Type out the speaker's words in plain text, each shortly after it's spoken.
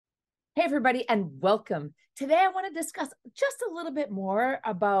Hey, everybody, and welcome. Today, I want to discuss just a little bit more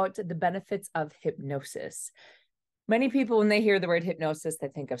about the benefits of hypnosis. Many people, when they hear the word hypnosis, they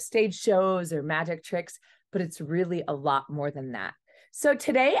think of stage shows or magic tricks, but it's really a lot more than that. So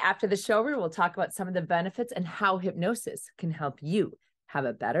today, after the show, we'll talk about some of the benefits and how hypnosis can help you have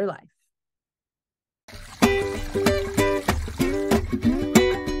a better life.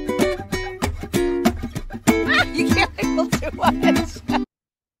 You can't wiggle too much.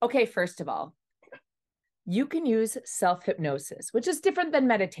 Okay, first of all, you can use self-hypnosis, which is different than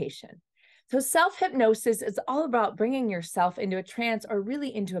meditation. So self-hypnosis is all about bringing yourself into a trance or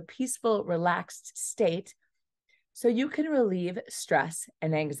really into a peaceful, relaxed state so you can relieve stress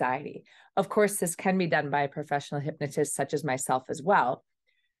and anxiety. Of course, this can be done by a professional hypnotist such as myself as well,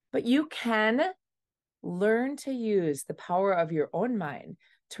 but you can learn to use the power of your own mind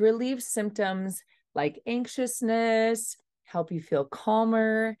to relieve symptoms like anxiousness, help you feel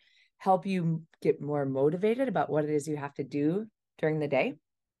calmer, help you get more motivated about what it is you have to do during the day.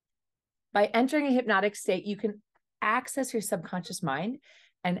 By entering a hypnotic state, you can access your subconscious mind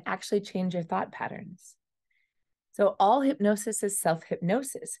and actually change your thought patterns. So all hypnosis is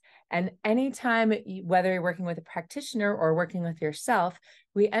self-hypnosis. And anytime, whether you're working with a practitioner or working with yourself,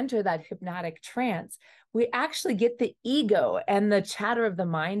 we enter that hypnotic trance, we actually get the ego and the chatter of the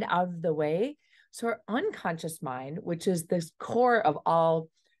mind out of the way. So our unconscious mind, which is the core of all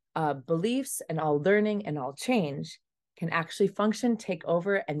beliefs and all learning and all change, can actually function, take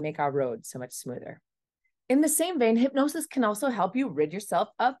over, and make our road so much smoother. In the same vein, hypnosis can also help you rid yourself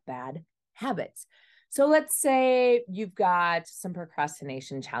of bad habits. So let's say you've got some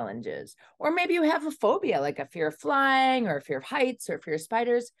procrastination challenges, or maybe you have a phobia, like a fear of flying or a fear of heights or fear of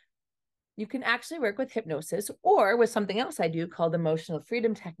spiders. You can actually work with hypnosis or with something else I do called emotional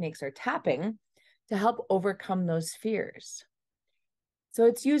freedom techniques or tapping to help overcome those fears. So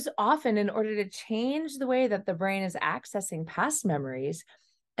it's used often in order to change the way that the brain is accessing past memories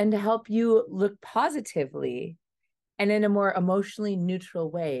and to help you look positively and in a more emotionally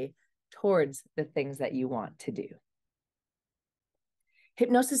neutral way towards the things that you want to do.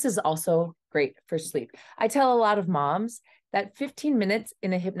 Hypnosis is also great for sleep. I tell a lot of moms that 15 minutes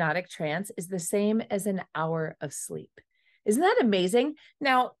in a hypnotic trance is the same as an hour of sleep. Isn't that amazing?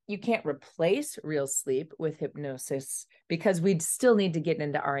 Now, you can't replace real sleep with hypnosis because we'd still need to get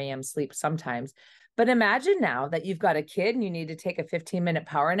into REM sleep sometimes. But imagine now that you've got a kid and you need to take a 15-minute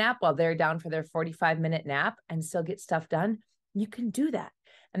power nap while they're down for their 45-minute nap and still get stuff done. You can do that.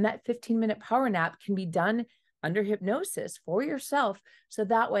 And that 15-minute power nap can be done under hypnosis for yourself. So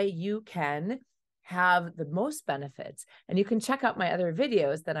that way you can have the most benefits. And you can check out my other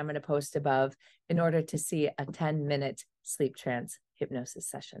videos that I'm going to post above in order to see a 10-minute sleep trance hypnosis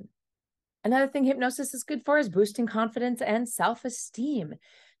session. Another thing hypnosis is good for is boosting confidence and self-esteem.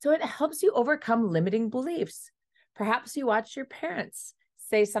 So it helps you overcome limiting beliefs. Perhaps you watched your parents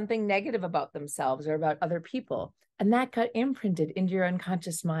say something negative about themselves or about other people, and that got imprinted into your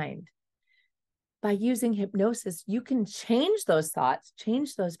unconscious mind. By using hypnosis, you can change those thoughts,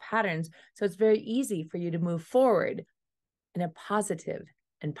 change those patterns, so it's very easy for you to move forward in a positive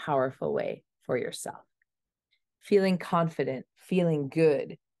and powerful way for yourself. Feeling confident, feeling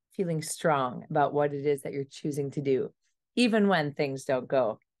good, feeling strong about what it is that you're choosing to do, even when things don't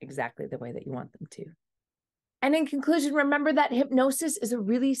go exactly the way that you want them to. And in conclusion, remember that hypnosis is a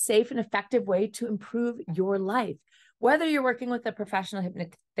really safe and effective way to improve your life. Whether you're working with a professional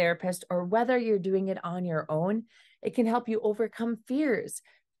hypnotherapist or whether you're doing it on your own, it can help you overcome fears,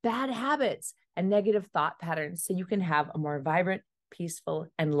 bad habits, and negative thought patterns so you can have a more vibrant, peaceful,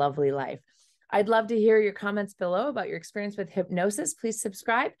 and lovely life. I'd love to hear your comments below about your experience with hypnosis. Please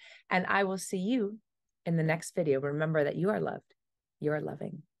subscribe, and I will see you in the next video. Remember that you are loved, you are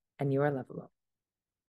loving, and you are lovable.